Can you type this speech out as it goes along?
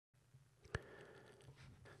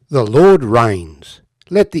The Lord reigns.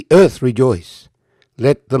 Let the earth rejoice.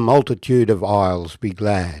 Let the multitude of isles be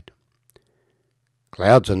glad.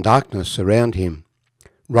 Clouds and darkness surround him.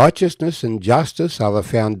 Righteousness and justice are the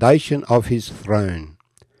foundation of his throne.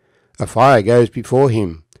 A fire goes before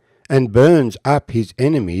him, and burns up his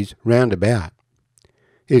enemies round about.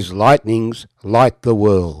 His lightnings light the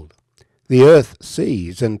world. The earth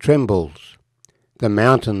sees and trembles. The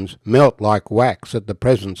mountains melt like wax at the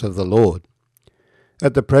presence of the Lord.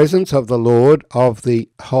 At the presence of the Lord of the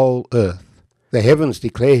whole earth, the heavens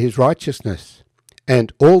declare his righteousness,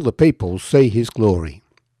 and all the peoples see his glory.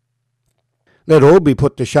 Let all be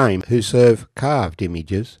put to shame who serve carved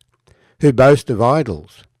images, who boast of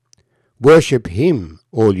idols. Worship him,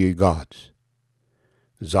 all you gods.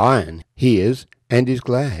 Zion hears and is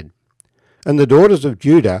glad, and the daughters of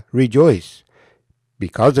Judah rejoice,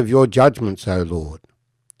 because of your judgments, O Lord.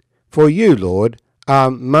 For you, Lord, are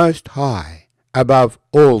most high above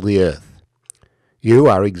all the earth. You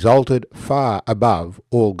are exalted far above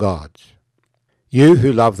all gods. You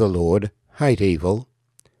who love the Lord hate evil.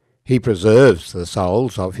 He preserves the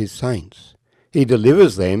souls of his saints. He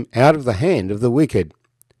delivers them out of the hand of the wicked.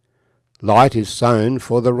 Light is sown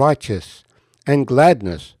for the righteous, and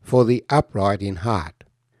gladness for the upright in heart.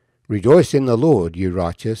 Rejoice in the Lord, you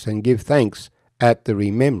righteous, and give thanks at the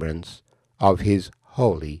remembrance of his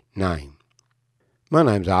holy name. My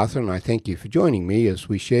name's Arthur, and I thank you for joining me as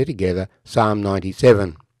we share together Psalm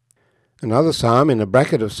 97, another psalm in a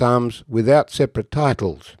bracket of psalms without separate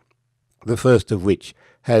titles, the first of which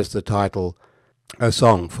has the title, A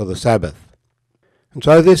Song for the Sabbath. And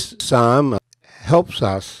so this psalm helps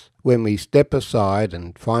us when we step aside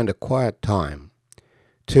and find a quiet time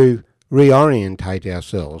to reorientate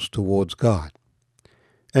ourselves towards God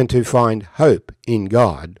and to find hope in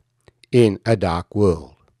God in a dark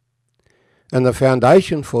world. And the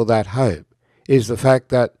foundation for that hope is the fact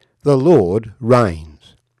that the Lord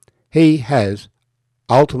reigns. He has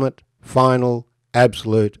ultimate, final,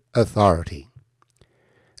 absolute authority.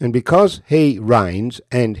 And because he reigns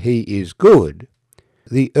and he is good,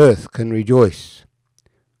 the earth can rejoice.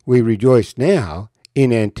 We rejoice now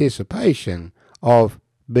in anticipation of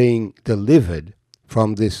being delivered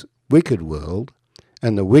from this wicked world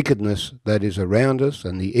and the wickedness that is around us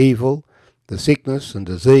and the evil, the sickness and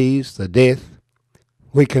disease, the death.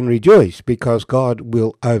 We can rejoice because God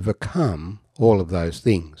will overcome all of those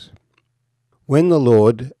things. When the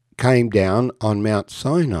Lord came down on Mount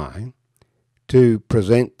Sinai to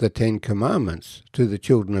present the Ten Commandments to the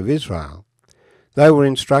children of Israel, they were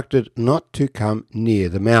instructed not to come near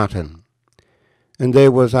the mountain. And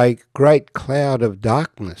there was a great cloud of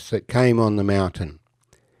darkness that came on the mountain,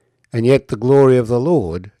 and yet the glory of the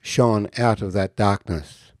Lord shone out of that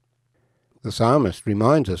darkness. The psalmist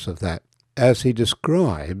reminds us of that as he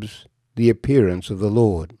describes the appearance of the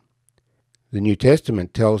Lord. The New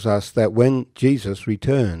Testament tells us that when Jesus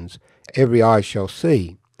returns, every eye shall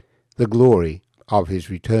see the glory of his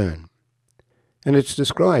return. And it's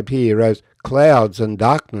described here as clouds and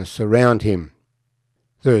darkness around him.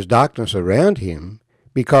 There is darkness around him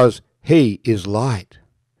because he is light,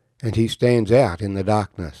 and he stands out in the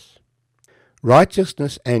darkness.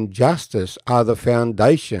 Righteousness and justice are the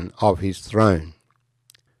foundation of his throne.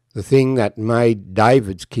 The thing that made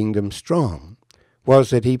David's kingdom strong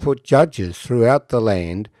was that he put judges throughout the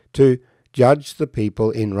land to judge the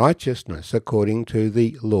people in righteousness according to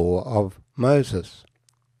the law of Moses.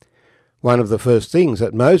 One of the first things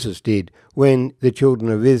that Moses did when the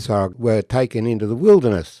children of Israel were taken into the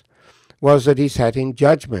wilderness was that he sat in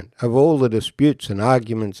judgment of all the disputes and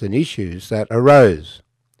arguments and issues that arose.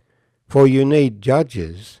 For you need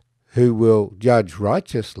judges who will judge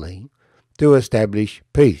righteously to establish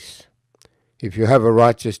peace. If you have a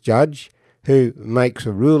righteous judge who makes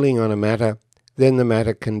a ruling on a matter, then the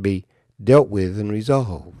matter can be dealt with and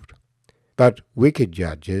resolved. But wicked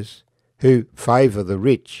judges who favour the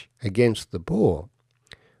rich against the poor,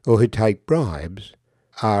 or who take bribes,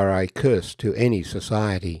 are a curse to any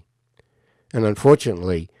society. And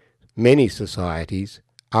unfortunately, many societies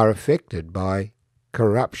are affected by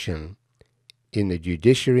corruption in the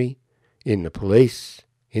judiciary, in the police,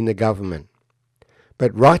 in the government.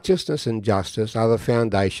 But righteousness and justice are the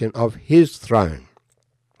foundation of his throne.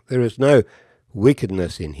 There is no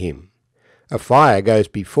wickedness in him. A fire goes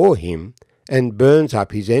before him and burns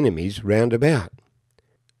up his enemies round about.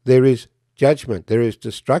 There is judgment, there is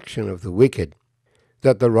destruction of the wicked,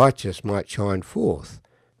 that the righteous might shine forth,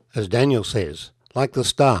 as Daniel says, like the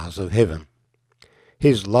stars of heaven.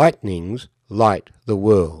 His lightnings light the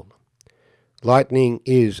world. Lightning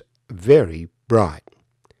is very bright,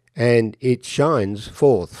 and it shines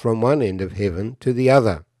forth from one end of heaven to the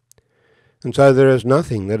other. And so there is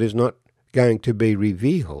nothing that is not going to be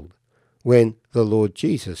revealed when the Lord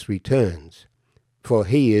Jesus returns, for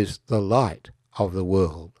he is the light of the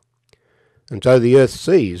world. And so the earth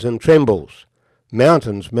sees and trembles.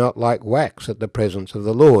 Mountains melt like wax at the presence of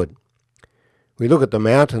the Lord. We look at the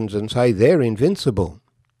mountains and say they're invincible.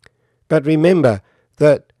 But remember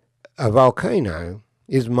that a volcano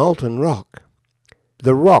is molten rock.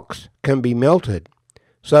 The rocks can be melted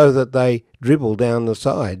so that they dribble down the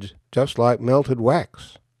sides just like melted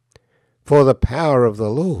wax. For the power of the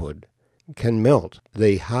Lord can melt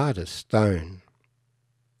the hardest stone.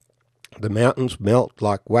 The mountains melt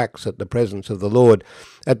like wax at the presence of the Lord,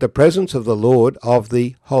 at the presence of the Lord of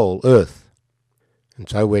the whole earth. And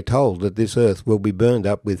so we're told that this earth will be burned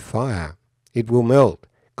up with fire. It will melt.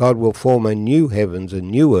 God will form a new heavens and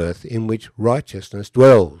new earth in which righteousness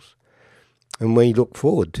dwells. And we look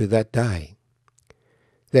forward to that day.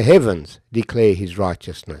 The heavens declare his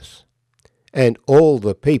righteousness, and all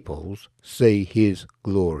the peoples see his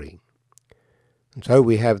glory. And so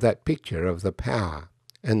we have that picture of the power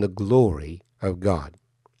and the glory of God.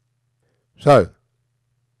 So,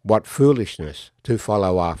 what foolishness to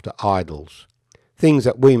follow after idols, things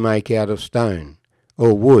that we make out of stone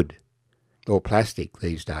or wood or plastic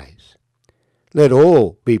these days. Let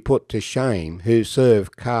all be put to shame who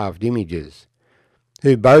serve carved images,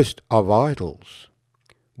 who boast of idols.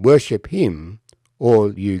 Worship him,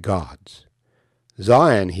 all you gods.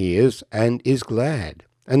 Zion hears and is glad,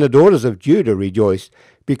 and the daughters of Judah rejoice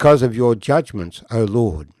because of your judgments, O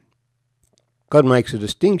Lord. God makes a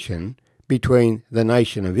distinction between the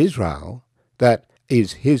nation of Israel, that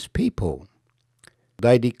is his people.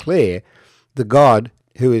 They declare the God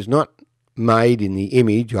who is not made in the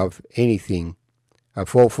image of anything, a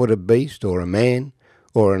four-footed beast or a man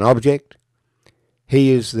or an object.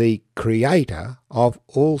 He is the creator of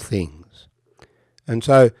all things. And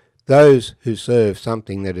so those who serve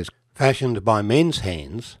something that is fashioned by men's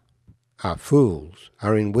hands are fools,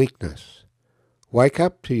 are in weakness. Wake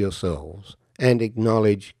up to yourselves and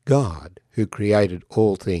acknowledge God who created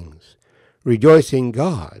all things. Rejoice in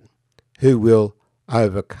God who will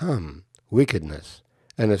overcome wickedness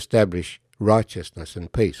and establish righteousness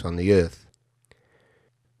and peace on the earth.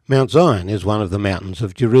 Mount Zion is one of the mountains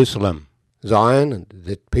of Jerusalem. Zion and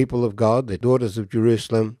the people of God, the daughters of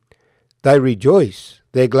Jerusalem, they rejoice,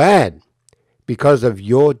 they're glad, because of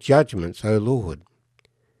your judgments, O Lord.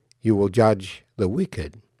 You will judge the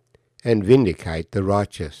wicked and vindicate the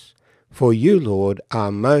righteous. For you, Lord,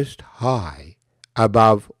 are most high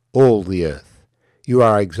above all the earth. You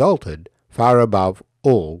are exalted far above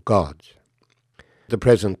all gods. The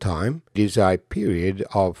present time is a period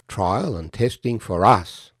of trial and testing for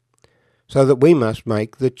us, so that we must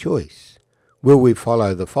make the choice. Will we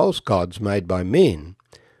follow the false gods made by men,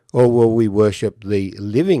 or will we worship the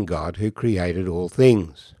living God who created all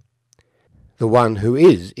things, the one who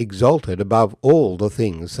is exalted above all the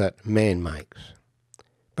things that man makes?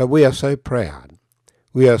 But we are so proud,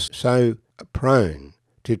 we are so prone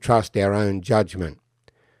to trust our own judgment,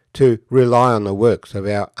 to rely on the works of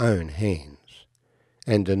our own hands,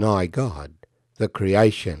 and deny God, the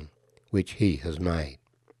creation which he has made.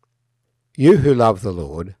 You who love the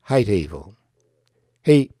Lord hate evil.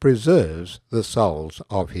 He preserves the souls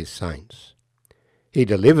of his saints. He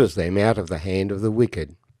delivers them out of the hand of the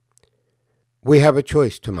wicked. We have a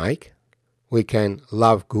choice to make. We can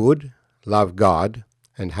love good, love God,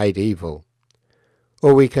 and hate evil.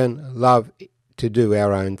 Or we can love to do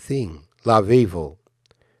our own thing, love evil,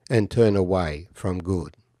 and turn away from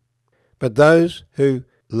good. But those who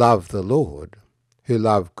love the Lord, who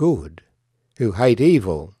love good, who hate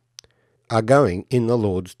evil, are going in the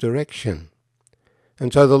Lord's direction.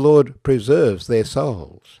 And so the Lord preserves their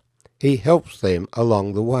souls. He helps them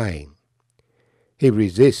along the way. He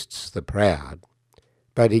resists the proud,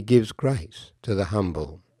 but he gives grace to the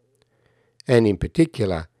humble. And in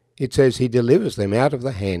particular, it says he delivers them out of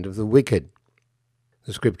the hand of the wicked.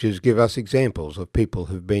 The scriptures give us examples of people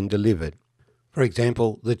who've been delivered. For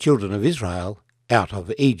example, the children of Israel out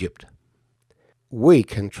of Egypt. We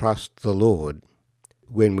can trust the Lord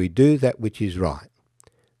when we do that which is right,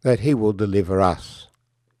 that he will deliver us.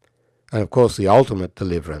 And of course the ultimate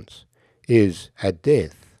deliverance is at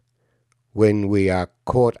death, when we are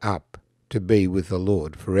caught up to be with the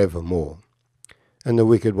Lord forevermore, and the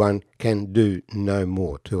wicked one can do no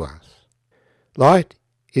more to us. Light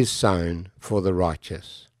is sown for the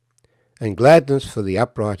righteous, and gladness for the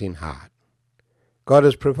upright in heart. God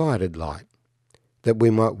has provided light, that we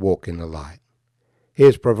might walk in the light. He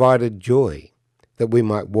has provided joy, that we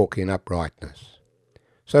might walk in uprightness.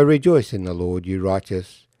 So rejoice in the Lord, you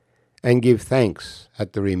righteous, and give thanks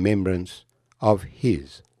at the remembrance of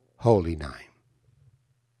his holy name.